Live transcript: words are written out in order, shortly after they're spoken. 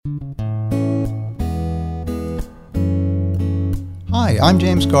Hi, I'm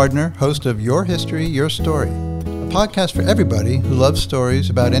James Gardner, host of Your History, Your Story, a podcast for everybody who loves stories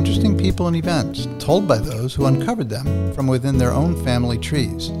about interesting people and events told by those who uncovered them from within their own family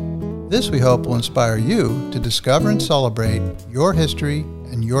trees. This, we hope, will inspire you to discover and celebrate your history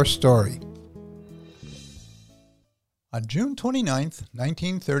and your story. On June 29,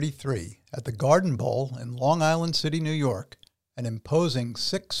 1933, at the Garden Bowl in Long Island City, New York, an imposing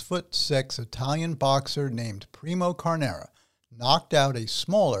 6'6" Italian boxer named Primo Carnera knocked out a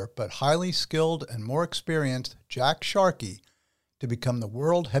smaller but highly skilled and more experienced Jack Sharkey to become the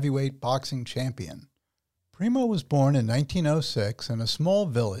world heavyweight boxing champion. Primo was born in 1906 in a small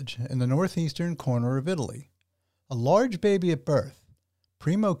village in the northeastern corner of Italy. A large baby at birth,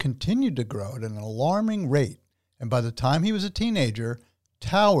 Primo continued to grow at an alarming rate, and by the time he was a teenager,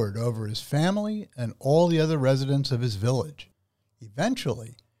 towered over his family and all the other residents of his village.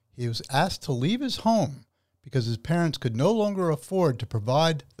 Eventually, he was asked to leave his home because his parents could no longer afford to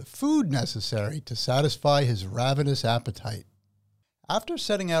provide the food necessary to satisfy his ravenous appetite. After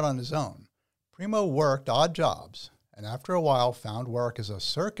setting out on his own, Primo worked odd jobs, and after a while found work as a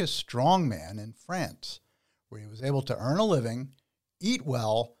circus strongman in France, where he was able to earn a living, eat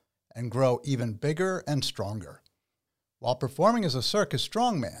well, and grow even bigger and stronger. While performing as a circus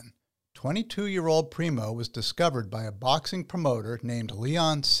strongman, 22-year-old Primo was discovered by a boxing promoter named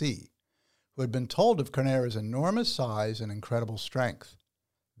Leon C., who had been told of Carnera's enormous size and incredible strength.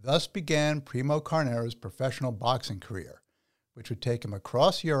 Thus began Primo Carnera's professional boxing career, which would take him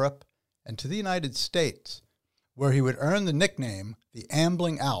across Europe and to the United States, where he would earn the nickname the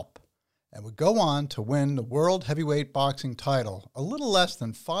Ambling Alp, and would go on to win the world heavyweight boxing title a little less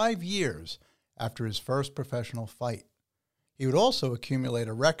than 5 years after his first professional fight. He would also accumulate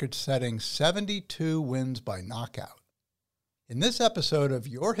a record-setting 72 wins by knockout. In this episode of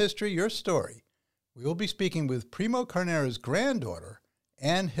Your History, Your Story, we will be speaking with Primo Carnera's granddaughter,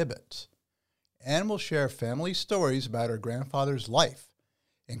 Ann Hibbets. Ann will share family stories about her grandfather's life,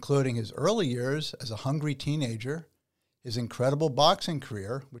 including his early years as a hungry teenager, his incredible boxing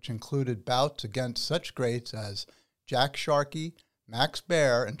career, which included bouts against such greats as Jack Sharkey, Max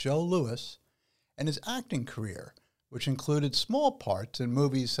Baer, and Joe Louis, and his acting career, which included small parts in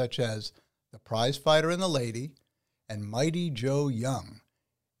movies such as The Prize Fighter and the Lady and Mighty Joe Young,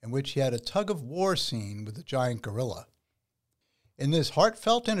 in which he had a tug-of-war scene with the giant gorilla. In this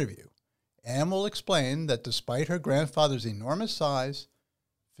heartfelt interview, Ann will explain that despite her grandfather's enormous size,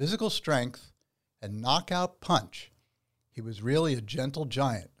 physical strength, and knockout punch, he was really a gentle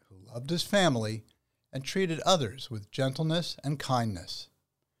giant who loved his family and treated others with gentleness and kindness.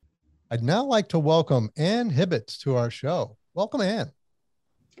 I'd now like to welcome Ann Hibbets to our show. Welcome, Ann.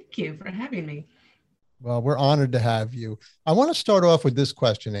 Thank you for having me. Well, we're honored to have you. I want to start off with this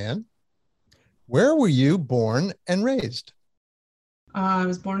question, Ann. Where were you born and raised? I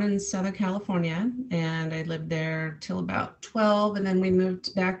was born in Southern California, and I lived there till about 12, and then we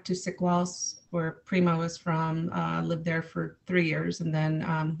moved back to Sequoias, where Primo was from. Lived there for 3 years, and then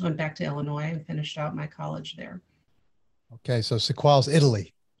went back to Illinois and finished out my college there. Okay, so Sequoias,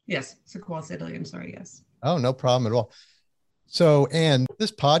 Italy. Yes, Sequoias, Italy. I'm sorry, yes. Oh, no problem at all. So, Ann,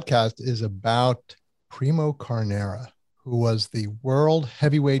 this podcast is about Primo Carnera, who was the world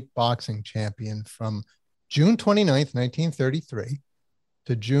heavyweight boxing champion from June 29th, 1933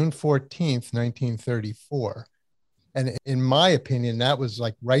 to June 14th, 1934. And in my opinion, that was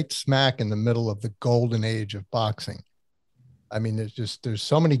like right smack in the middle of the golden age of boxing. I mean, there's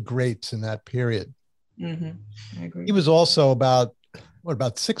so many greats in that period. Mm-hmm. I agree. He was also about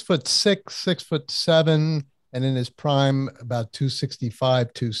 6'6", 6'7", and in his prime, about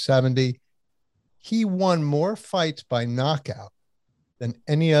 265, 270. He won more fights by knockout than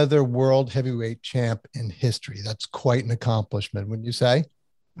any other world heavyweight champ in history. That's quite an accomplishment, wouldn't you say?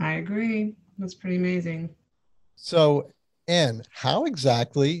 I agree. That's pretty amazing. So, Ann, how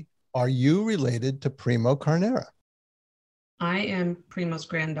exactly are you related to Primo Carnera? I am Primo's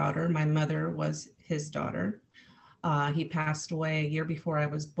granddaughter. My mother was his daughter. He passed away a year before I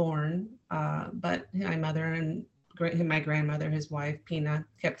was born, but my mother and my grandmother, his wife Pina,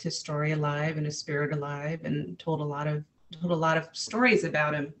 kept his story alive and his spirit alive, and told a lot of stories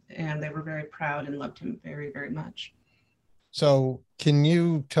about him, and they were very proud and loved him very, very much. So can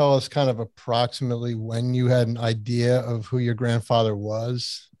you tell us kind of approximately when you had an idea of who your grandfather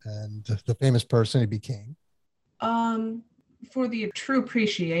was and the famous person he became? For the true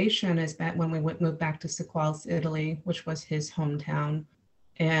appreciation is that when we moved back to Sequoias, Italy, which was his hometown,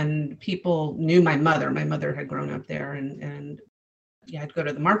 and people knew my mother. My mother had grown up there, and yeah, I'd go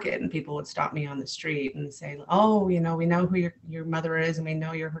to the market and people would stop me on the street and say, "Oh, we know who your mother is, and we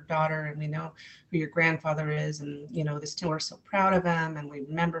know you're her daughter, and we know who your grandfather is, and this we're so proud of him, and we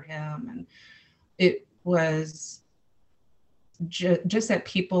remember him." And it was just that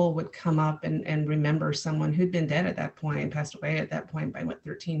people would come up and remember someone who'd been dead at that point, passed away at that point by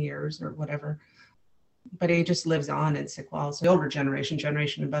 13 years or whatever. But he just lives on in Sequoia. So the older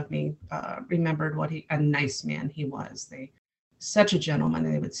generation above me, remembered what a nice man he was. Such a gentleman,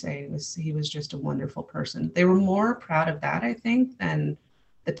 they would say. He was just a wonderful person. They were more proud of that, I think, than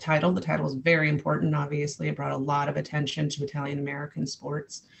the title. The title was very important, obviously. It brought a lot of attention to Italian American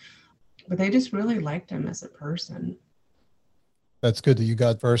sports. But they just really liked him as a person. That's good that you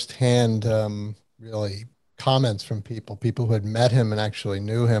got firsthand, really comments from people who had met him and actually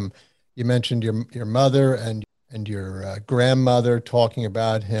knew him. You mentioned your mother and your grandmother talking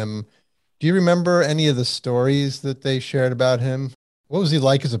about him. Do you remember any of the stories that they shared about him? What was he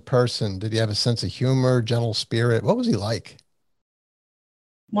like as a person? Did he have a sense of humor, gentle spirit? What was he like?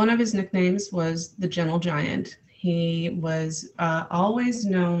 One of his nicknames was the Gentle Giant. He was always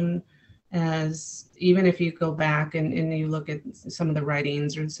known as, even if you go back and you look at some of the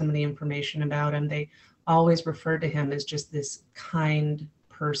writings or some of the information about him, they always referred to him as just this kind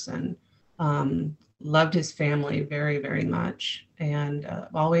person. Loved his family very, very much, and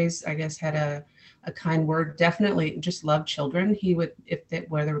always, I guess, had a kind word. Definitely just loved children. He would,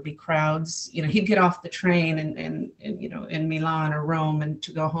 where there would be crowds, he'd get off the train and in Milan or Rome and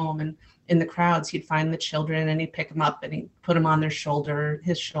to go home, and in the crowds, he'd find the children and he'd pick them up and he'd put them on his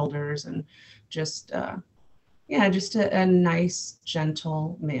shoulders, and just, just a nice,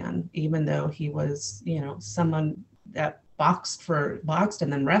 gentle man, even though he was, someone that boxed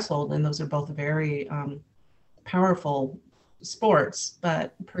and then wrestled. And those are both very powerful sports,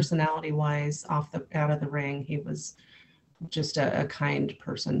 but personality wise, out of the ring, he was just a kind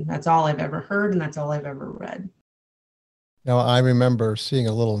person. That's all I've ever heard. And that's all I've ever read. Now, I remember seeing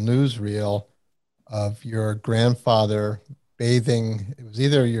a little newsreel of your grandfather bathing. It was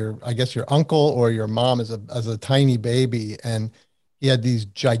either your uncle or your mom as a tiny baby. And he had these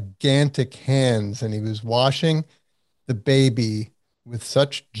gigantic hands and he was washing the baby with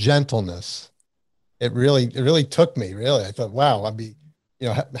such gentleness. It really took me, really. I thought, wow,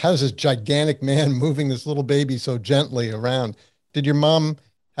 how's this gigantic man moving this little baby so gently around? Did your mom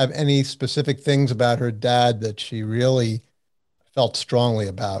have any specific things about her dad that she really felt strongly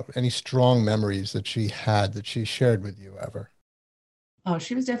about? Any strong memories that she had that she shared with you ever? Oh,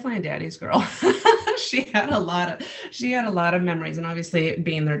 she was definitely a daddy's girl. She had a lot of memories, and obviously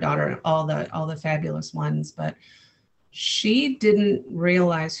being their daughter, all the fabulous ones, but she didn't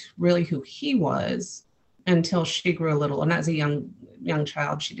realize really who he was until she grew a little. And as a young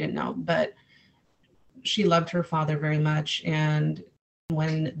child, she didn't know, but she loved her father very much. And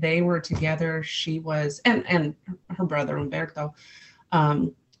when they were together, she was, and her brother Umberto,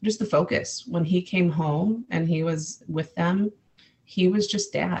 just the focus. When he came home and he was with them, he was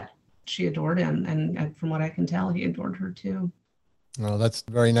just dad. She adored him. And from what I can tell, he adored her too. Well, that's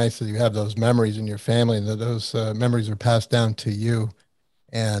very nice that you have those memories in your family and that those memories are passed down to you.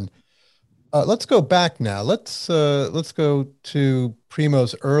 And let's go back now. Let's go to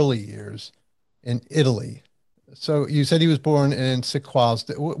Primo's early years in Italy. So you said he was born in Sequoia.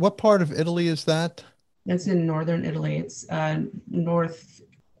 What part of Italy is that? That's in northern Italy. It's north.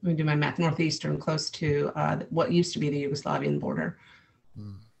 Let me do my math. Northeastern, close to what used to be the Yugoslavian border.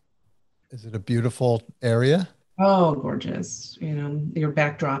 Is it a beautiful area? Oh, gorgeous. Your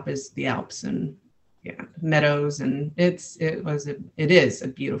backdrop is the Alps and meadows, and it is a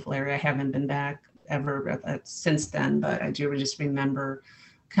beautiful area. I haven't been back ever since then, but I do just remember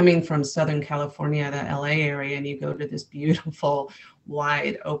coming from Southern California, the LA area, and you go to this beautiful,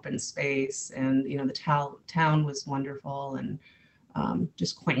 wide open space, and the town was wonderful and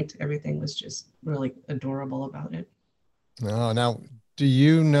just quaint. Everything was just really adorable about it. Oh, now, do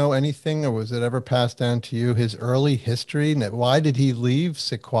you know anything, or was it ever passed down to you, his early history? Why did he leave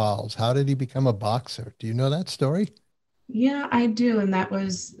Sequoia? How did he become a boxer? Do you know that story? Yeah, I do. And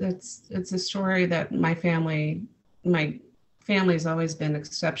it's a story that my family's always been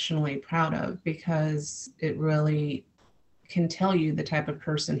exceptionally proud of, because it really can tell you the type of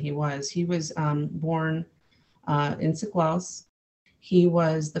person he was. He was born in Sequoia. He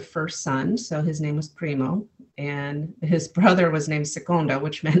was the first son, so his name was Primo, and his brother was named Seconda,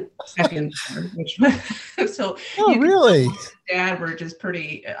 which meant second. So. Oh, really? Dad were just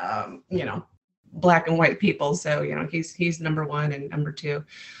pretty, black and white people. So he's number one and number two.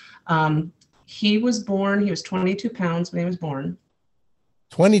 He was 22 pounds when he was born.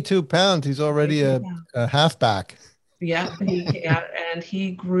 22 pounds. He's already a halfback. Yeah, and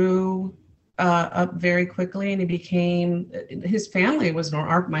he grew up very quickly, and he became, his family was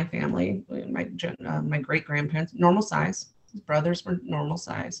my family, my great grandparents, normal size. His brothers were normal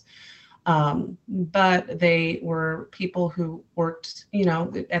size, but they were people who worked.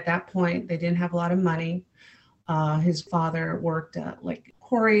 At that point, they didn't have a lot of money. His father worked at like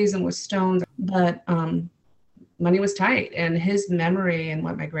quarries and with stones, but money was tight. And his memory, and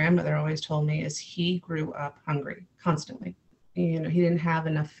what my grandmother always told me, is he grew up hungry constantly. He didn't have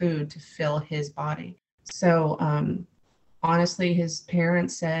enough food to fill his body. So honestly, his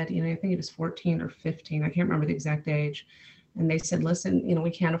parents said, I think he was 14 or 15. I can't remember the exact age. And they said, listen,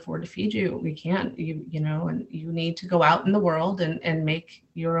 we can't afford to feed you. We can't, and you need to go out in the world and make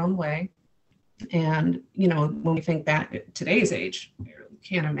your own way. And, when we think back at today's age, you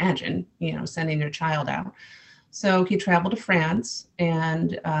can't imagine, sending your child out. So he traveled to France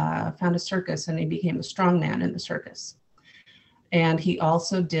and found a circus, and he became a strongman in the circus. And he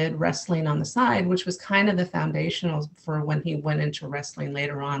also did wrestling on the side, which was kind of the foundational for when he went into wrestling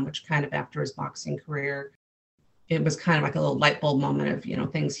later on, which kind of after his boxing career, it was kind of like a little light bulb moment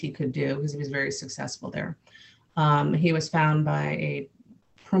of, things he could do, because he was very successful there. He was found by a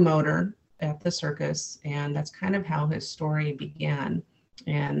promoter at the circus, and that's kind of how his story began.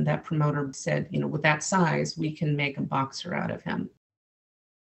 And that promoter said, with that size, we can make a boxer out of him.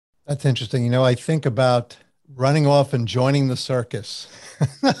 That's interesting. I think about running off and joining the circus.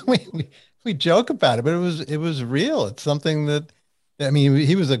 we joke about it, but it was real. It's something that,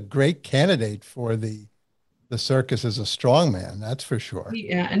 he was a great candidate for the circus as a strongman, that's for sure.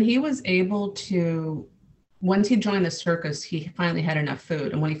 Yeah, and he was able to, once he joined the circus, he finally had enough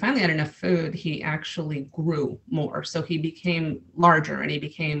food. And when he finally had enough food, he actually grew more. So he became larger and he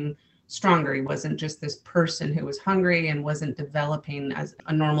became stronger. He wasn't just this person who was hungry and wasn't developing as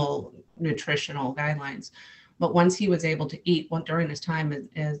a normal nutritional guidelines. But once he was able to eat during his time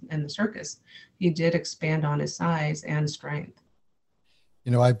in the circus, he did expand on his size and strength.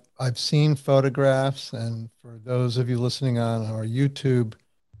 I've seen photographs, and for those of you listening on our YouTube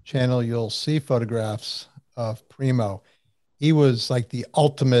channel, you'll see photographs of Primo. He was like the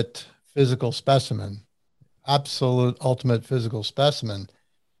ultimate physical specimen, absolute ultimate physical specimen.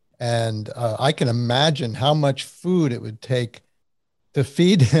 And I can imagine how much food it would take to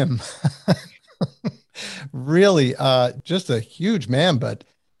feed him. Really, just a huge man. But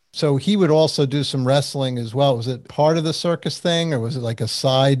so he would also do some wrestling as well. Was it part of the circus thing, or was it like a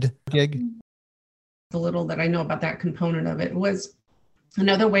side gig? The little that I know about that component of it was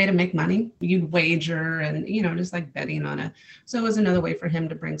another way to make money. You'd wager and, just like betting on it. So it was another way for him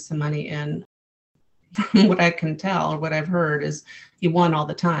to bring some money in. From what I can tell, or what I've heard, is he won all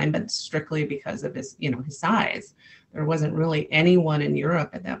the time, but strictly because of his, his size. There wasn't really anyone in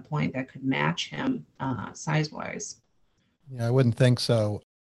Europe at that point that could match him size-wise. Yeah, I wouldn't think so.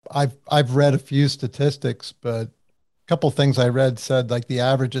 I've read a few statistics, but a couple of things I read said like the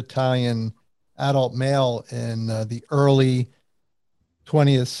average Italian adult male in the early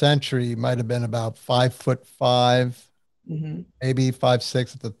 20th century might have been about 5'5", maybe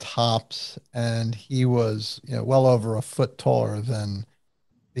 5'6" at the tops, and he was well over a foot taller than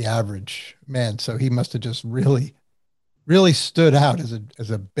the average man. So he must have just really, really stood out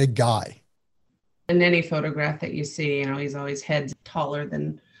as a big guy. In any photograph that you see, he's always heads taller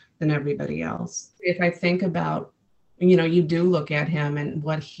than everybody else. If I think about, you do look at him and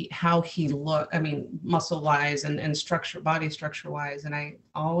how he looked, muscle wise and body structure wise. And I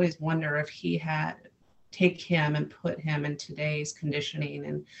always wonder if he had take him and put him in today's conditioning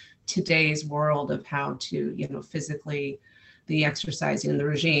and today's world of how to, physically, the exercising and the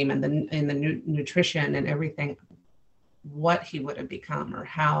regime and the nutrition and everything, what he would have become, or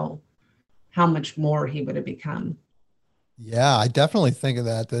how much more he would have become. Yeah, I definitely think of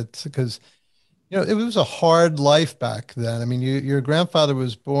that. That's because, it was a hard life back then. Your grandfather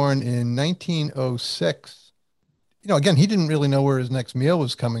was born in 1906. Again, he didn't really know where his next meal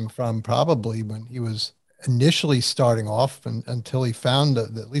was coming from, probably when he was initially starting off, until he found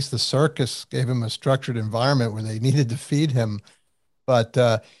that at least the circus gave him a structured environment where they needed to feed him. But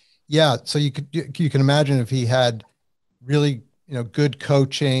yeah, so you can imagine if he had really good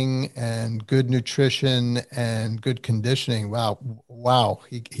coaching and good nutrition and good conditioning. Wow,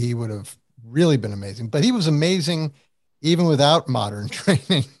 he would have really been amazing. But he was amazing even without modern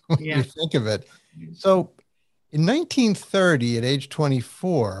training when you think of it. So in 1930, at age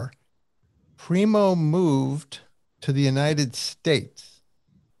 24, Primo moved to the United States.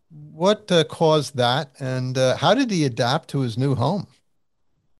 What caused that, and how did he adapt to his new home?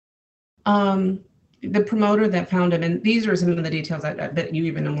 The promoter that found him, and these are some of the details, I bet you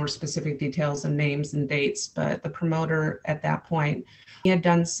even know more specific details and names and dates, but the promoter at that point, he had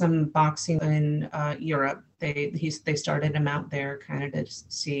done some boxing in Europe. They started him out there kind of to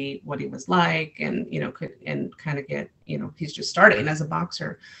see what he was like, and kind of get, he's just starting as a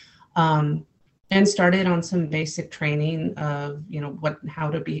boxer, and started on some basic training of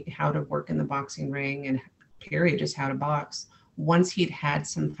how to work in the boxing ring, and period, just how to box. Once he'd had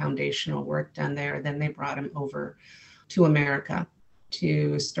some foundational work done there, then they brought him over to America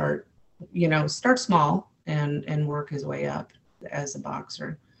to start small and work his way up as a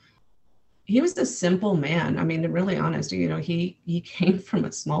boxer. He was a simple man. I mean, to really honest, he came from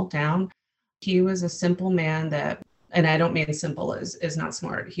a small town. He was a simple man that, and I don't mean simple as not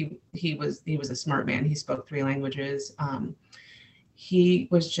smart. He was a smart man. He spoke 3 languages. He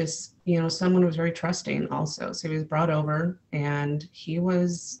was just, someone who was very trusting also. So he was brought over, and he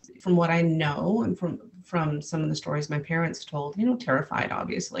was, from what I know and from some of the stories my parents told, terrified,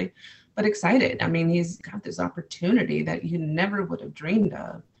 obviously, but excited. I mean, he's got this opportunity that you never would have dreamed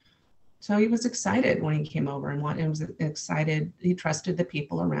of. So he was excited when he came over, and was excited. He trusted the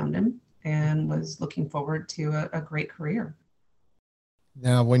people around him and was looking forward to a great career.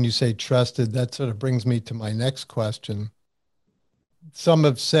 Now, when you say trusted, that sort of brings me to my next question. Some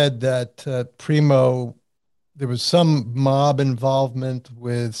have said that Primo, there was some mob involvement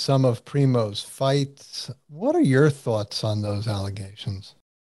with some of Primo's fights. What are your thoughts on those allegations?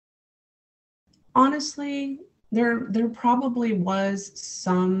 Honestly, there probably was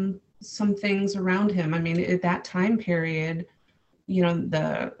some things around him. I mean, at that time period, I want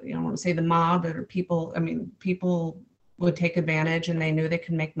to say the mob or people, I mean, people would take advantage, and they knew they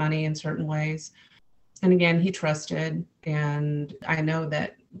could make money in certain ways. And again, he trusted. And I know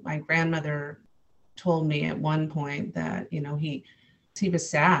that my grandmother told me at one point that, he was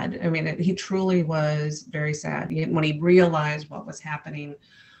sad. I mean, he truly was very sad when he realized what was happening.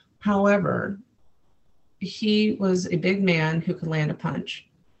 However, he was a big man who could land a punch.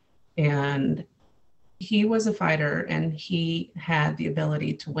 And he was a fighter, and he had the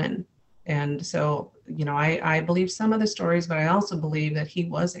ability to win. And so, I believe some of the stories, but I also believe that he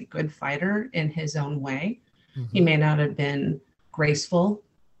was a good fighter in his own way. Mm-hmm. He may not have been graceful,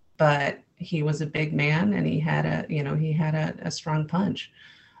 but he was a big man, and he had a strong punch.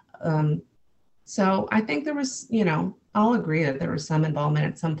 So I think there was, I'll agree that there was some involvement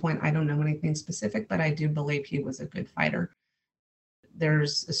at some point. I don't know anything specific, but I do believe he was a good fighter.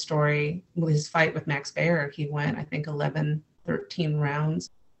 There's a story with his fight with Max Baer. He went, I think, 11, 13 rounds.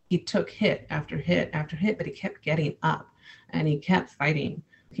 He took hit after hit after hit, but he kept getting up, and he kept fighting.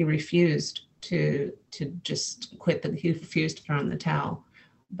 He refused to just quit. He refused to throw in the towel.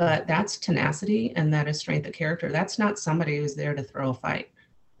 But that's tenacity, and that is strength of character. That's not somebody who's there to throw a fight.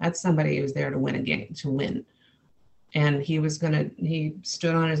 That's somebody who's there to win a game, to win. And he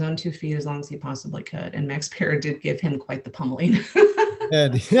stood on his own 2 feet as long as he possibly could. And Max Baer did give him quite the pummeling.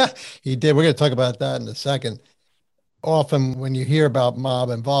 And yeah, he did. We're going to talk about that in a second. Often when you hear about mob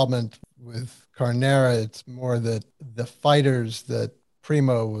involvement with Carnera, it's more that the fighters that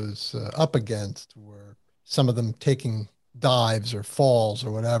Primo was up against were some of them taking dives or falls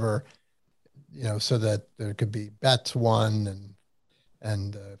or whatever, so that there could be bets won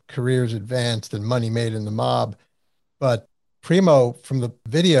and careers advanced and money made in the mob. But Primo, from the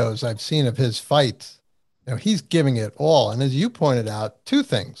videos I've seen of his fights, he's giving it all. And as you pointed out, 2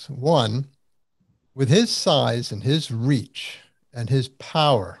 things. One, with his size and his reach and his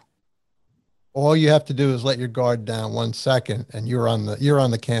power, all you have to do is let your guard down 1 second, and you're on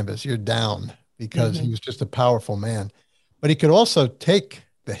the canvas. You're down, because he was just a powerful man. But he could also take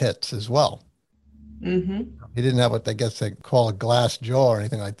the hits as well. Mm-hmm. He didn't have what I guess they call a glass jaw or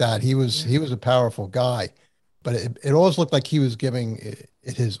anything like that. He was a powerful guy. But it always looked like he was giving it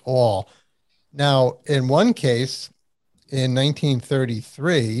his all. Now, in one case, in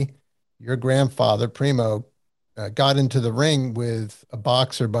 1933, your grandfather, Primo, got into the ring with a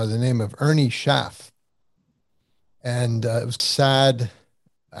boxer by the name of Ernie Schaff. And it was a sad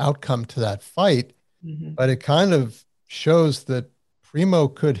outcome to that fight, but it kind of shows that Primo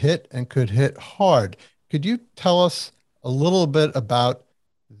could hit, and could hit hard. Could you tell us a little bit about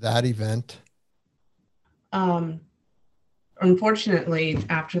that event? Unfortunately,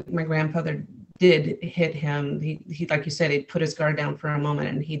 after my grandfather did hit him, he like you said, he put his guard down for a moment,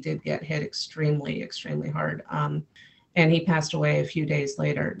 and he did get hit extremely, extremely hard. And he passed away a few days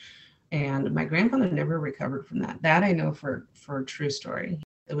later. And my grandfather never recovered from that. That I know for a true story.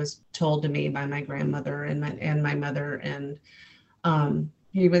 It was told to me by my grandmother and my mother. And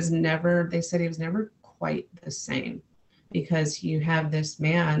they said he was never quite the same, because you have this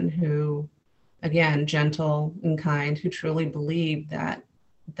man who again, gentle and kind, who truly believed that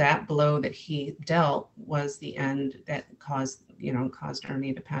that blow that he dealt was the end that caused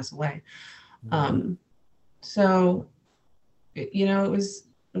Ernie to pass away. So, it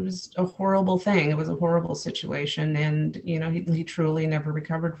was a horrible thing. It was a horrible situation. And, he truly never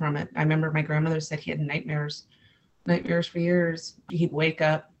recovered from it. I remember my grandmother said he had nightmares for years. He'd wake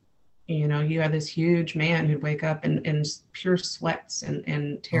up, you had this huge man who'd wake up in pure sweats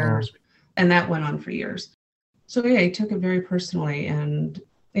and tears. And that went on for years. So yeah, he took it very personally, and,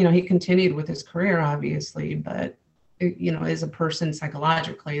 he continued with his career, obviously, but as a person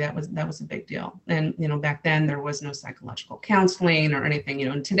psychologically, that was a big deal. And, back then there was no psychological counseling or anything.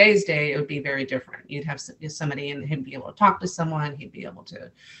 In today's day, it would be very different. You'd have somebody and he'd be able to talk to someone. He'd be able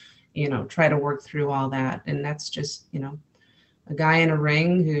to, try to work through all that. And that's just, a guy in a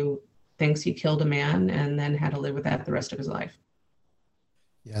ring who thinks he killed a man and then had to live with that the rest of his life.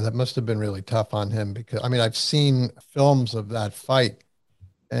 Yeah, that must have been really tough on him, because I mean, I've seen films of that fight.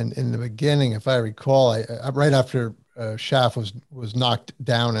 And in the beginning, if I recall, right after Schaff was knocked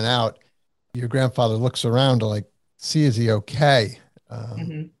down and out, your grandfather looks around to like see, is he okay?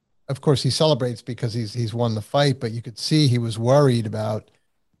 Of course, he celebrates because he's won the fight, but you could see he was worried about,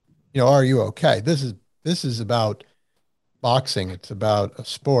 are you okay? This is about boxing. It's about a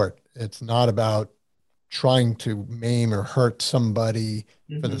sport. It's not about trying to maim or hurt somebody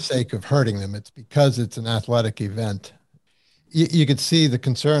for the sake of hurting them. It's because it's an athletic event. You could see the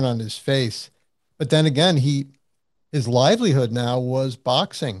concern on his face, but then again, his livelihood now was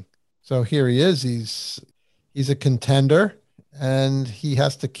boxing. So here he is. He's a contender, and he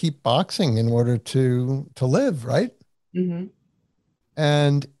has to keep boxing in order to live, right? Mm-hmm.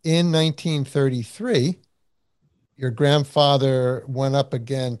 And in 1933, your grandfather went up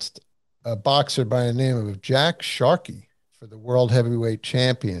against a boxer by the name of Jack Sharkey for the World Heavyweight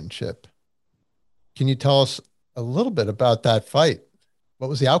Championship. Can you tell us a little bit about that fight? What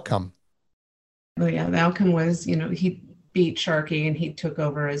was the outcome? Well, yeah, the outcome was, he beat Sharkey and he took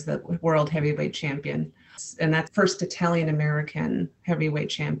over as the world heavyweight champion. And that's first Italian-American heavyweight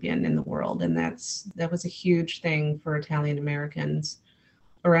champion in the world. And that was a huge thing for Italian-Americans,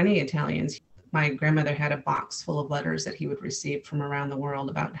 or any Italians. My grandmother had a box full of letters that he would receive from around the world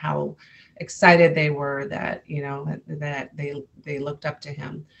about how excited they were that, that they looked up to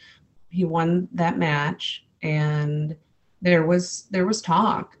him. He won that match, and there was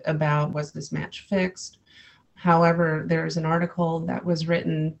talk about, was this match fixed? However, there's an article that was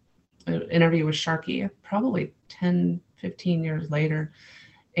written, an interview with Sharkey, probably 10, 15 years later.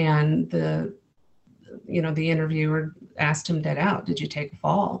 And the interviewer asked him dead out, did you take a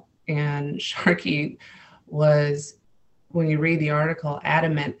fall? And Sharkey was, when you read the article,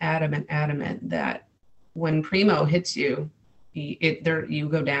 adamant that when Primo hits you, you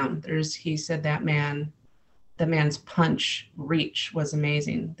go down. He said the man's punch reach was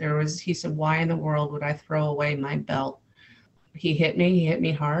amazing. He said, why in the world would I throw away my belt? He hit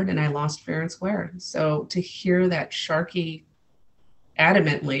me hard, and I lost fair and square. So to hear that Sharkey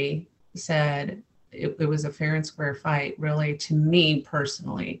adamantly said it was a fair and square fight, really, to me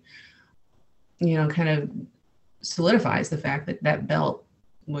personally, kind of solidifies the fact that that belt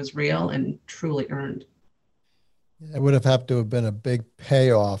was real and truly earned. It would have to have been a big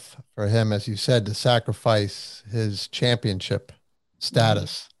payoff for him, as you said, to sacrifice his championship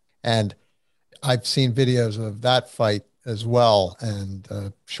status. And I've seen videos of that fight as well.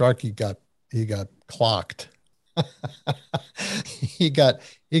 And Sharkey got clocked. He got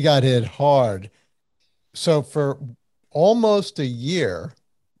hit hard. So for almost a year,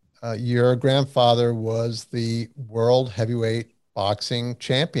 your grandfather was the world heavyweight boxing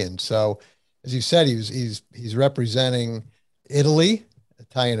champion. So, as you said, he's representing Italy,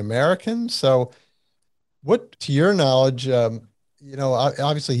 Italian Americans. So, what, to your knowledge,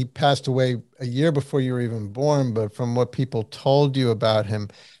 obviously he passed away a year before you were even born, but from what people told you about him,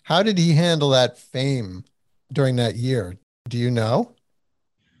 how did he handle that fame during that year? Do you know?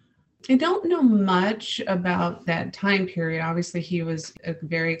 I don't know much about that time period. Obviously, he was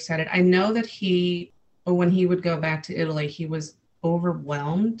very excited. I know that when he would go back to Italy, he was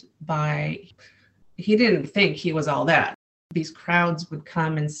overwhelmed he didn't think he was all that. These crowds would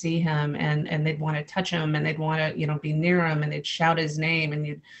come and see him, and they'd want to touch him, and they'd want to, be near him, and they'd shout his name,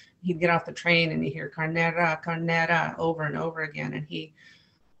 and he'd get off the train and you hear Carnera, Carnera over and over again. And he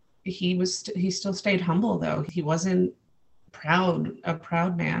still stayed humble, though. He wasn't a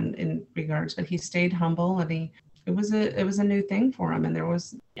proud man in regards, but he stayed humble, and it was a new thing for him. And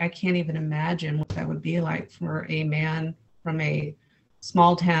I can't even imagine what that would be like for a man from a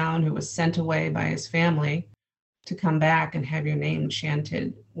small town who was sent away by his family to come back and have your name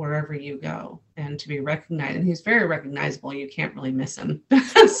chanted wherever you go and to be recognized. And he's very recognizable. You can't really miss him.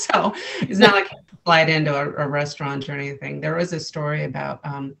 So it's not like he flight into a restaurant or anything. There was a story about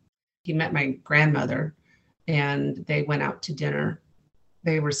he met my grandmother and they went out to dinner.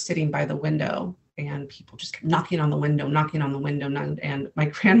 They were sitting by the window and people just kept knocking on the window. And my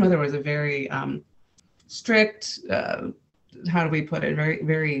grandmother was a very strict, how do we put it? Very,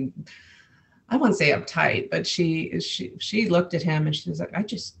 very, I wouldn't say uptight, but she looked at him and she was like, I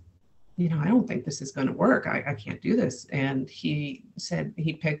just, I don't think this is going to work. I can't do this. And he said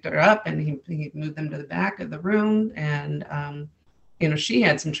he picked her up and he moved them to the back of the room. And, she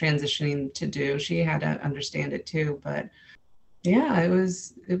had some transitioning to do. She had to understand it too. But yeah, it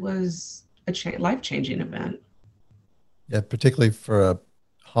was a life-changing event. Yeah, particularly for a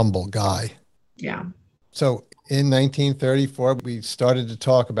humble guy. Yeah. So in 1934, we started to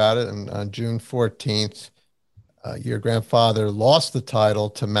talk about it, and on June 14th, your grandfather lost the title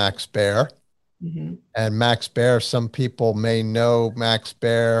to Max Baer. Mm-hmm. And Max Baer, some people may know Max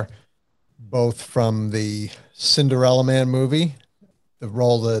Baer both from the Cinderella Man movie, the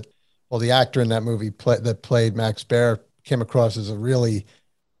role the actor in that movie that played Max Baer came across as a really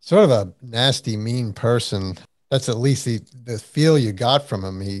sort of a nasty, mean person. That's at least the feel you got from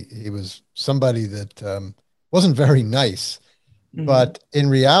him. He was somebody that wasn't very nice, Mm-hmm. but in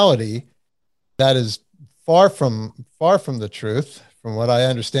reality, that is far from the truth. From what I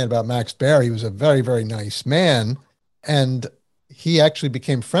understand about Max Baer, he was a very, very nice man, and he actually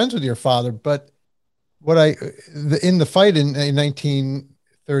became friends with your father. But in the fight in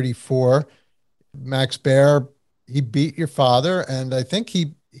 1934, Max Baer, he beat your father, and I think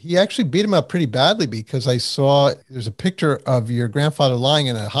he actually beat him up pretty badly, because I saw there's a picture of your grandfather lying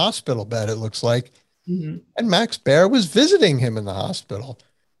in a hospital bed, it looks like, Mm-hmm. and Max Baer was visiting him in the hospital.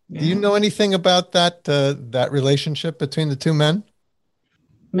 Yeah. Do you know anything about that relationship between the two men?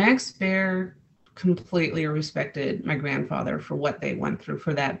 Max Baer completely respected my grandfather for what they went through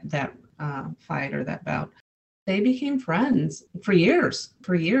for that fight or that bout. They became friends for years.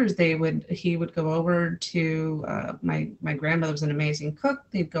 For years, he would go over to my grandmother was an amazing cook.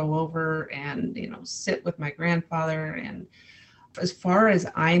 They'd go over and sit with my grandfather. And as far as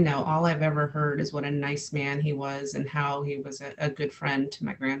I know, all I've ever heard is what a nice man he was and how he was a good friend to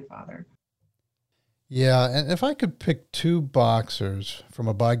my grandfather. Yeah, and if I could pick two boxers from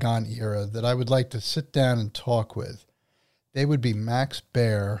a bygone era that I would like to sit down and talk with, they would be Max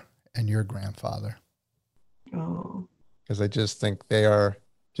Baer and your grandfather. Oh, Because I just think they are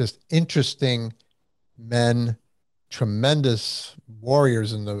just interesting men, tremendous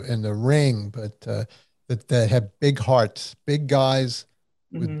warriors in the ring, but that have big hearts, big guys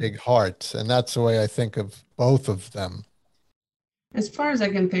with mm-hmm. big hearts, and that's the way I think of both of them. As far as I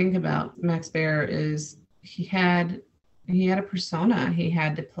can think about Max Baer is he had a persona he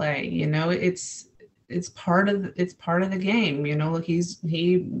had to play. It's part of the game.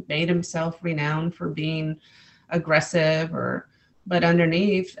 He made himself renowned for being aggressive, but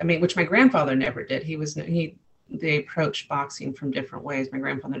underneath, I mean, which my grandfather never did. They approached boxing from different ways. My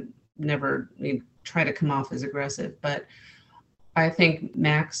grandfather never tried to come off as aggressive, but I think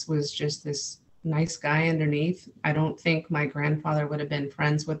Max was just this nice guy underneath. I don't think my grandfather would have been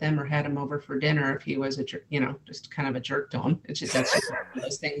friends with him or had him over for dinner if he was just kind of a jerk to him. That's just one of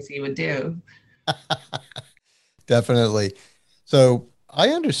those things he would do. Definitely. So I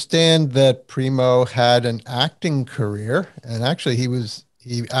understand that Primo had an acting career, and actually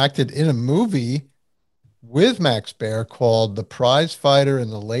he acted in a movie with Max Baer called The Prize Fighter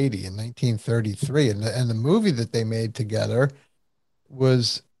and the Lady in 1933. And the movie that they made together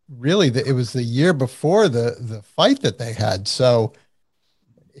was really it was the year before the fight that they had. So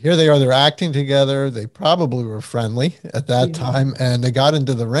here they are, they're acting together. They probably were friendly at that time, and they got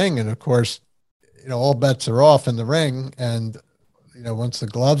into the ring. And of course, all bets are off in the ring. And, once the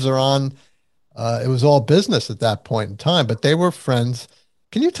gloves are on, it was all business at that point in time, but they were friends.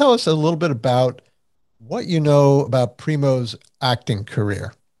 Can you tell us a little bit about what you know about Primo's acting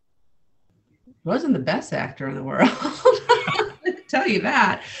career? He wasn't the best actor in the world. Tell you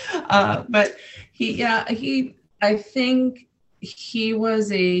that. But I think he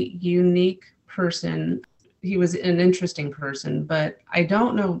was a unique person. He was an interesting person, but I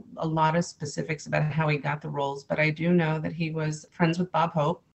don't know a lot of specifics about how he got the roles, but I do know that he was friends with Bob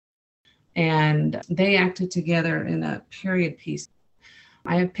Hope, and they acted together in a period piece.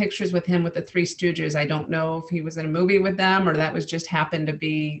 I have pictures with him with the Three Stooges. I don't know if he was in a movie with them or that was just happened to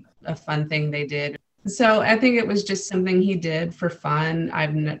be a fun thing they did. So I think it was just something he did for fun.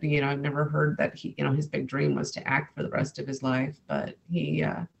 I've never heard that his big dream was to act for the rest of his life, but he,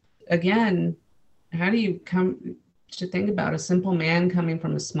 again, how do you come to think about a simple man coming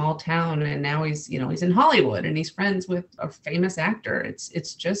from a small town, and now he's, he's in Hollywood and he's friends with a famous actor.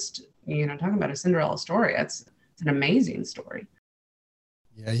 It's just, talking about a Cinderella story. It's an amazing story.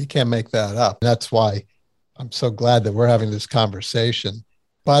 Yeah, you can't make that up. That's why I'm so glad that we're having this conversation.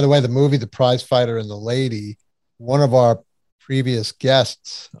 By the way, the movie The Prize Fighter and the Lady, one of our previous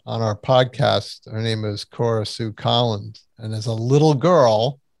guests on our podcast, her name is Cora Sue Collins. And as a little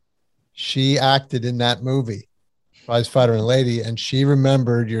girl, she acted in that movie, Prize Fighter and Lady, and she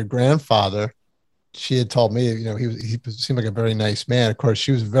remembered your grandfather. She had told me, he seemed like a very nice man. Of course,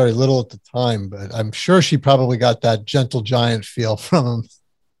 she was very little at the time, but I'm sure she probably got that gentle giant feel from him.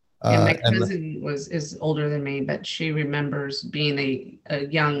 And my cousin is older than me, but she remembers being a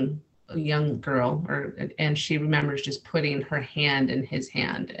young girl, and she remembers just putting her hand in his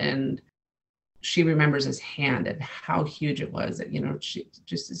hand, and she remembers his hand and how huge it was. That she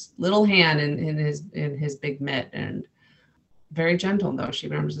just this little hand in his big mitt, and very gentle though. She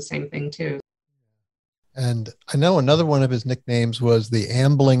remembers the same thing too. And I know another one of his nicknames was the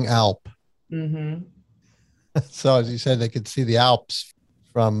Ambling Alp. Mm-hmm. So as you said, they could see the Alps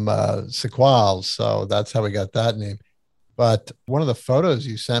from Sequoias. So that's how we got that name. But one of the photos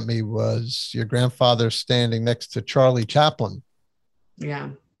you sent me was your grandfather standing next to Charlie Chaplin.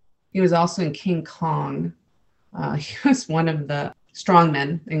 Yeah. He was also in King Kong. He was one of the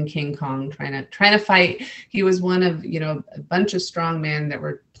strongmen in King Kong trying to fight. He was one of, a bunch of strongmen that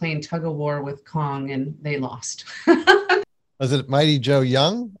were playing tug of war with Kong, and they lost. Was it Mighty Joe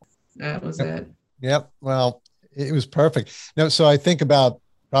Young? That was it. Yep. Well, it was perfect. No, so I think about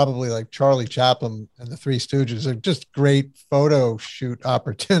probably like Charlie Chaplin and the Three Stooges are just great photo shoot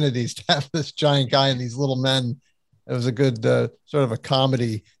opportunities to have this giant guy and these little men. It was a good sort of a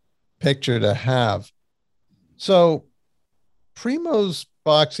comedy picture to have. So Primo's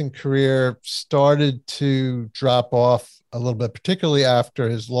boxing career started to drop off a little bit, particularly after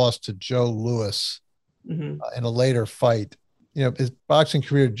his loss to Joe Louis in a later fight. His boxing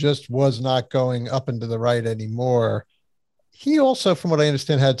career just was not going up and to the right anymore. He also, from what I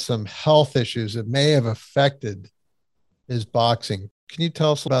understand, had some health issues that may have affected his boxing. Can you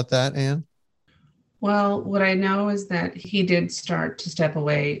tell us about that, Ann? Well, what I know is that he did start to step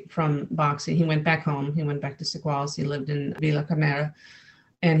away from boxing. He went back home. He went back to Sequoias. He lived in Villa Camera,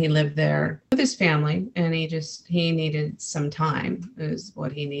 and he lived there with his family. And he needed some time is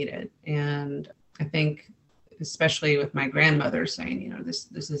what he needed. And I think, especially with my grandmother saying, this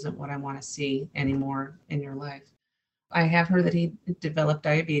isn't what I want to see anymore in your life. I have heard that he developed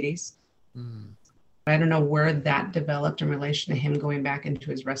diabetes. I don't know where that developed in relation to him going back into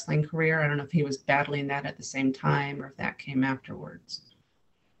his wrestling career. I don't know if he was battling that at the same time or if that came afterwards.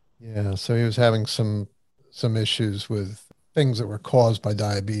 Yeah, so he was having some issues with things that were caused by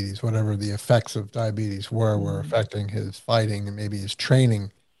diabetes, whatever the effects of diabetes were affecting his fighting and maybe his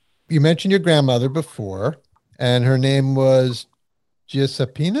training. You mentioned your grandmother before, and her name was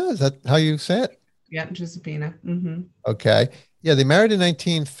Giuseppina. Is that how you say it? Yeah, Giuseppina. Mm-hmm. Okay. Yeah, they married in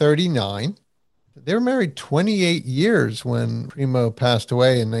 1939. They were married 28 years when Primo passed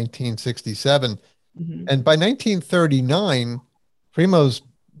away in 1967. Mm-hmm. And by 1939, Primo's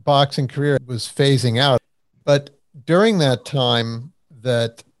boxing career was phasing out. But during that time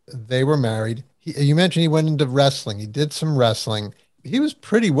that they were married, you mentioned he went into wrestling. He did some wrestling. He was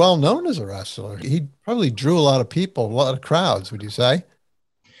pretty well known as a wrestler. He probably drew a lot of people, a lot of crowds, would you say?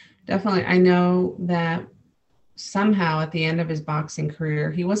 Definitely. I know that somehow at the end of his boxing career,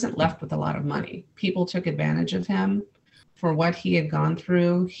 he wasn't left with a lot of money. People took advantage of him for what he had gone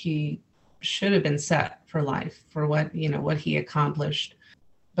through. He should have been set for life for what he accomplished.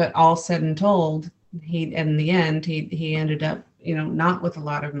 But all said and told, in the end, he ended up, not with a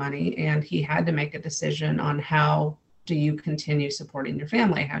lot of money, and he had to make a decision on how do you continue supporting your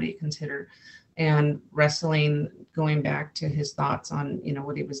family? How do you consider, and wrestling, going back to his thoughts on,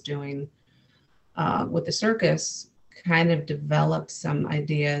 what he was doing with the circus, kind of developed some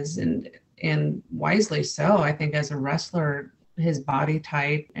ideas, and wisely so. I think as a wrestler, his body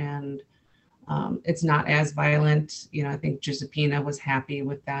type and it's not as violent. I think Giuseppina was happy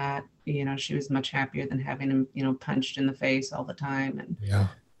with that. She was much happier than having him, punched in the face all the time. And yeah,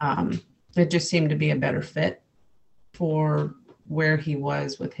 it just seemed to be a better fit for where he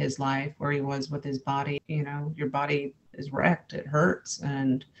was with his life, where he was with his body. Your body is wrecked, it hurts.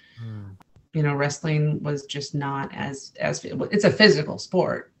 And, wrestling was just not as it's a physical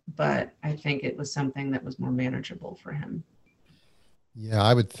sport, but I think it was something that was more manageable for him. Yeah,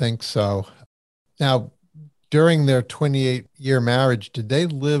 I would think so. Now, during their 28-year marriage, did they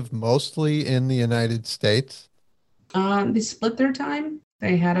live mostly in the United States? They split their time.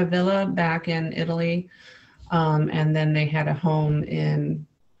 They had a villa back in Italy, and then they had a home in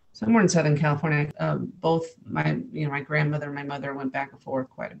somewhere in Southern California. Both my grandmother and my mother went back and forth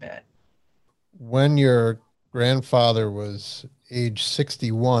quite a bit. When your grandfather was age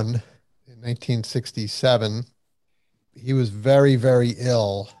 61 in 1967, he was very, very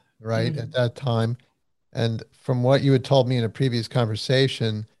ill, right, at Mm-hmm. that time. And from what you had told me in a previous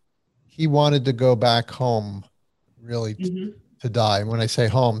conversation, he wanted to go back home really Mm-hmm. to die. And when I say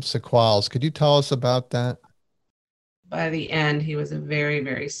home, Sequals. Could you tell us about that? By the end, he was a very,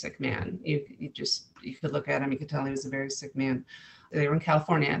 very sick man. You could look at him, you could tell he was a very sick man. They were in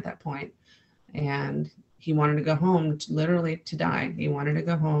California at that point, and he wanted to go home, literally to die. He wanted to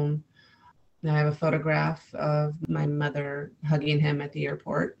go home. And I have a photograph of my mother hugging him at the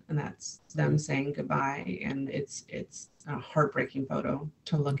airport, and that's them saying goodbye. And it's a heartbreaking photo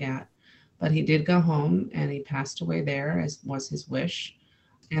to look at. But he did go home, and he passed away there, as was his wish.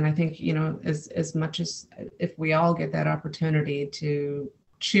 And I think, as much as if we all get that opportunity to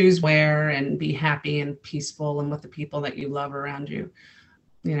choose where and be happy and peaceful and with the people that you love around you,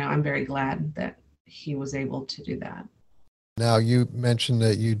 I'm very glad that he was able to do that. Now, you mentioned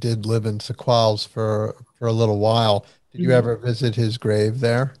that you did live in Sequals for a little while. Did you Mhm. ever visit his grave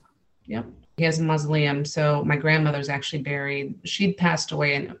there? Yep. He has a mausoleum. So my grandmother's actually buried. She'd passed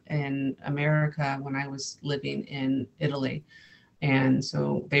away in America when I was living in Italy. And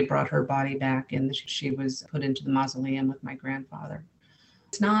so they brought her body back and she was put into the mausoleum with my grandfather.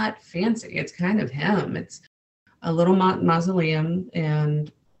 It's not fancy. It's kind of him. It's a little mausoleum,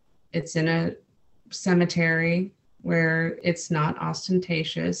 and it's in a cemetery where it's not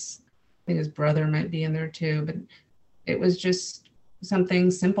ostentatious. I think his brother might be in there too, but it was just something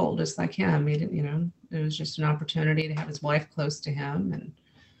simple, just like him. He didn't, it was just an opportunity to have his wife close to him. And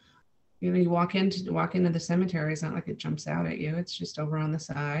you walk into the cemetery, it's not like it jumps out at you. It's just over on the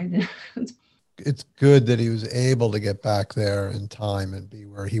side. It's good that he was able to get back there in time and be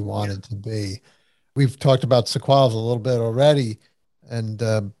where he Yeah. wanted to be. We've talked about Sequals a little bit already, and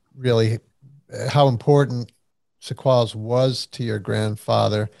really how important Sequals was to your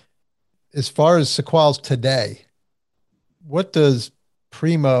grandfather. As far as Sequals today, what does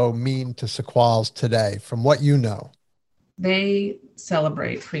Primo mean to Sequals today, from what you know? They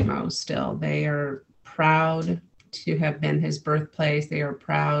celebrate Primo still. They are proud to have been his birthplace. They are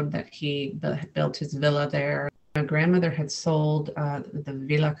proud that he built his villa there. My grandmother had sold the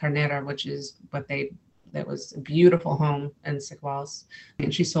Villa Carnera, which is that was a beautiful home in Sequals.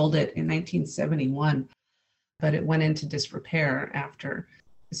 And she sold it in 1971, but it went into disrepair after.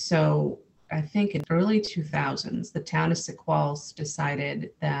 So I think in early 2000s, the town of Sequals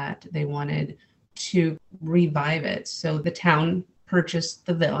decided that they wanted to revive it. So the town purchased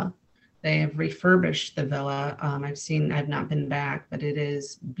the villa. They have refurbished the villa. I've not been back, but it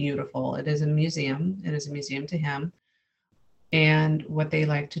is beautiful. It is a museum. It is a museum to him. And what they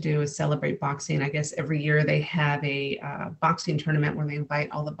like to do is celebrate boxing. I guess every year they have a boxing tournament where they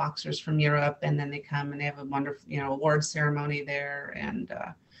invite all the boxers from Europe, and then they come and they have a wonderful, award ceremony there, and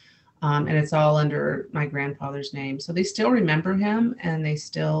it's all under my grandfather's name. So they still remember him and they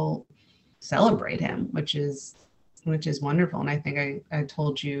still celebrate him, which is wonderful. And I think I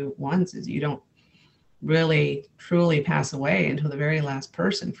told you once is you don't really truly pass away until the very last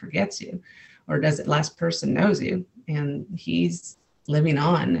person forgets you, or does it last person knows you. And he's living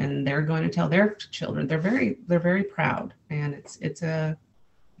on, and they're going to tell their children. They're very proud, and I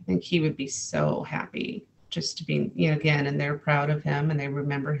think he would be so happy just to be, again, and they're proud of him and they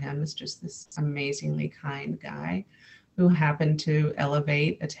remember him as just this amazingly kind guy who happened to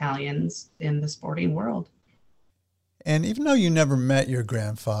elevate Italians in the sporting world. And even though you never met your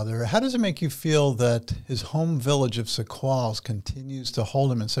grandfather, how does it make you feel that his home village of Sequals continues to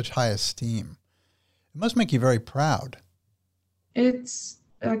hold him in such high esteem? It must make you very proud. It's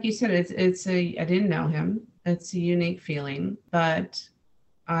like you said, I didn't know him. It's a unique feeling, but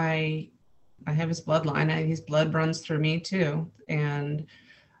I have his bloodline. His blood runs through me too. And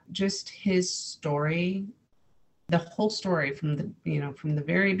just his story, the whole story from the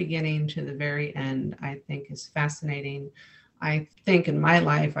very beginning to the very end, I think is fascinating. I think in my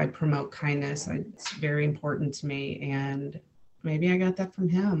life, I promote kindness. It's very important to me. And maybe I got that from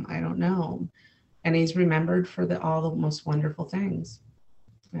him. I don't know. And he's remembered for all the most wonderful things.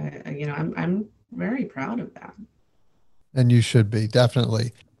 I'm very proud of that. And you should be,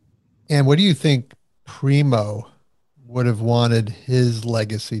 definitely. And what do you think Primo would have wanted his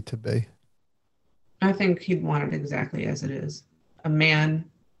legacy to be? I think he'd want it exactly as it is. A man,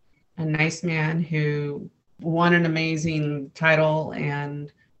 a nice man who won an amazing title.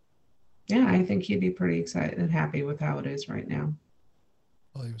 And yeah, I think he'd be pretty excited and happy with how it is right now.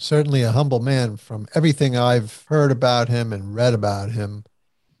 Well, he was certainly a humble man from everything I've heard about him and read about him.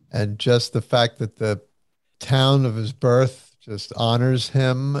 And just the fact that the town of his birth just honors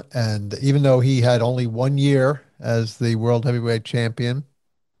him. And even though he had only 1 year as the world heavyweight champion,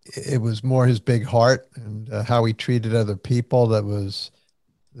 it was more his big heart and how he treated other people that was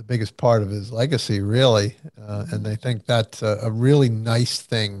the biggest part of his legacy, really. And I think that's a really nice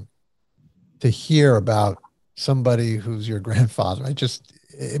thing to hear about somebody who's your grandfather.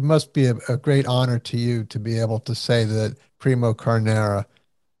 It must be a great honor to you to be able to say that Primo Carnera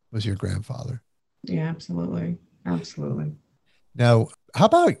was your grandfather. Yeah, absolutely. Absolutely. Now, how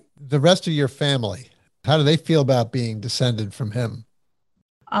about the rest of your family? How do they feel about being descended from him?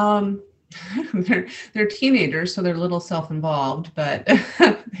 Um, they're teenagers, so they're a little self-involved, but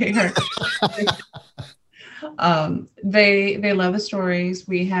they are they love the stories.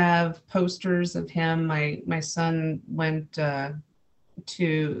 We have posters of him. My son went up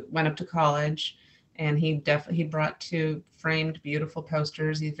to college, and he brought two framed beautiful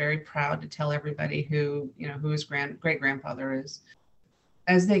posters. He's very proud to tell everybody who his great grandfather is.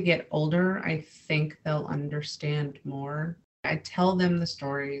 As they get older, I think they'll understand more. I tell them the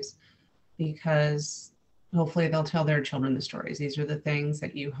stories because hopefully they'll tell their children the stories. These are the things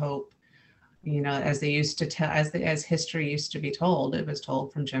that you hope, as they used to tell, as history used to be told. It was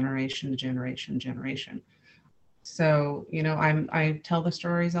told from generation to generation to generation. So, I tell the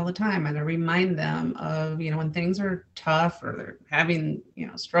stories all the time, and I remind them of, when things are tough or they're having,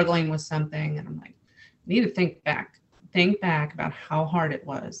 struggling with something, and I'm like, you need to think back about how hard it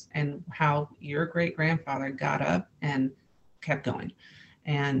was and how your great grandfather got up and kept going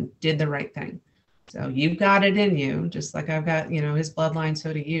and did the right thing. So you've got it in you, just like I've got, his bloodline,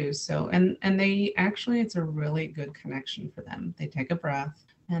 so do you. So, and they actually, it's a really good connection for them. They take a breath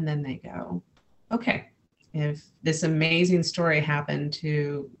and then they go, okay, if this amazing story happened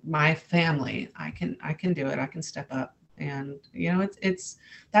to my family, I can do it. I can step up. And, it's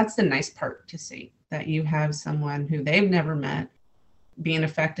that's the nice part to see, that you have someone who they've never met being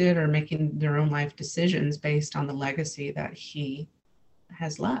affected or making their own life decisions based on the legacy that he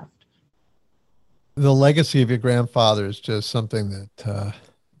has left. The legacy of your grandfather is just something that,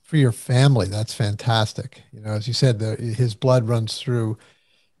 for your family, that's fantastic. As you said, his blood runs through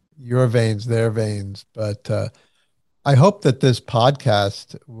your veins, their veins. But I hope that this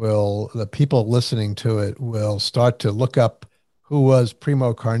podcast the people listening to it will start to look up who was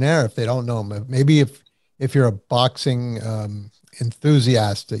Primo Carnera if they don't know him. Maybe if you're a boxing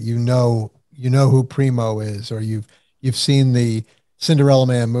enthusiast, that you know who Primo is, or you've seen the Cinderella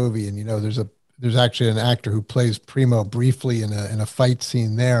Man movie, and there's actually an actor who plays Primo briefly in a fight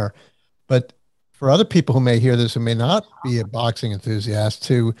scene there. But for other people who may hear this who may not be a boxing enthusiast,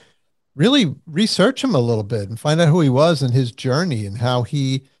 to really research him a little bit and find out who he was and his journey and how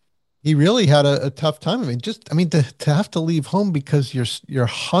he really had a tough time. To have to leave home because you're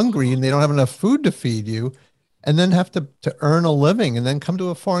hungry and they don't have enough food to feed you, and then have to earn a living and then come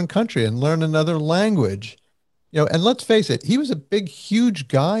to a foreign country and learn another language. And let's face it, he was a big, huge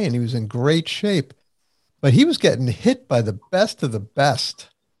guy and he was in great shape, but he was getting hit by the best of the best.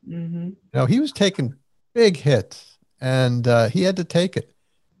 Mm-hmm. He was taking big hits, and he had to take it.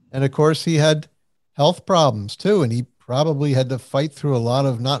 And of course, he had health problems too, and he probably had to fight through a lot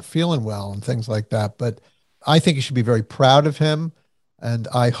of not feeling well and things like that. But I think you should be very proud of him. And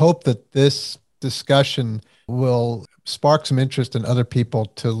I hope that this discussion will spark some interest in other people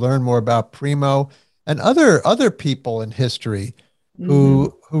to learn more about Primo and other people in history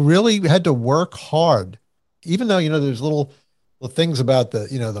who really had to work hard. Even though, there's little things about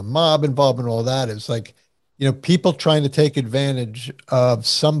the mob involvement and all that. It's like, people trying to take advantage of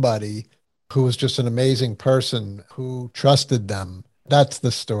somebody who was just an amazing person who trusted them. That's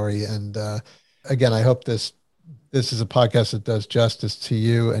the story. And again, I hope this is a podcast that does justice to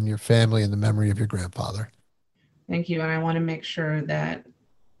you and your family and the memory of your grandfather. Thank you. And I want to make sure that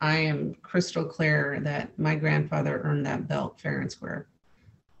I am crystal clear that my grandfather earned that belt fair and square.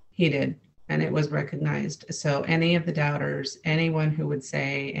 He did. And it was recognized. So any of the doubters, anyone who would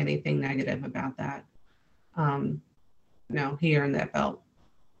say anything negative about that, no, he earned that belt.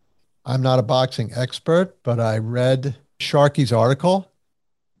 I'm not a boxing expert, but I read Sharkey's article.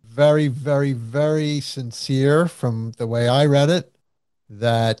 Very, very, very sincere from the way I read it,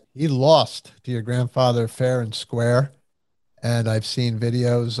 that he lost to your grandfather fair and square. And I've seen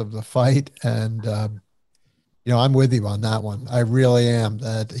videos of the fight, and I'm with you on that one. I really am,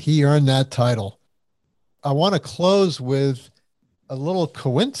 that he earned that title. I want to close with a little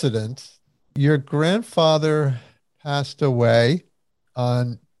coincidence. Your grandfather passed away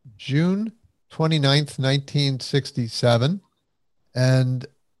on June 29th, 1967. and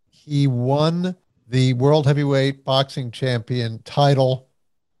he won the World Heavyweight Boxing Champion title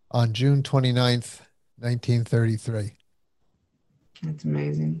on June 29th, 1933. That's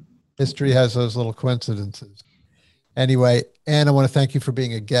amazing. History has those little coincidences. Anyway, Ann, I want to thank you for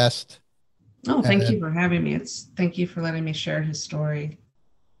being a guest. Oh, thank you for having me. Thank you for letting me share his story.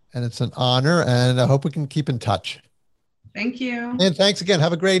 And it's an honor, and I hope we can keep in touch. Thank you. And thanks again.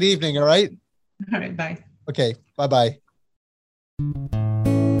 Have a great evening, all right? All right, bye. Okay, bye-bye.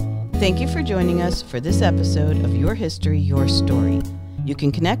 Thank you for joining us for this episode of Your History, Your Story. You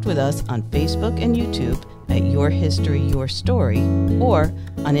can connect with us on Facebook and YouTube at Your History, Your Story, or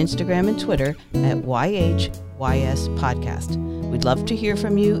on Instagram and Twitter at YHYS Podcast. We'd love to hear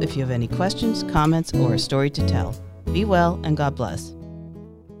from you if you have any questions, comments, or a story to tell. Be well and God bless.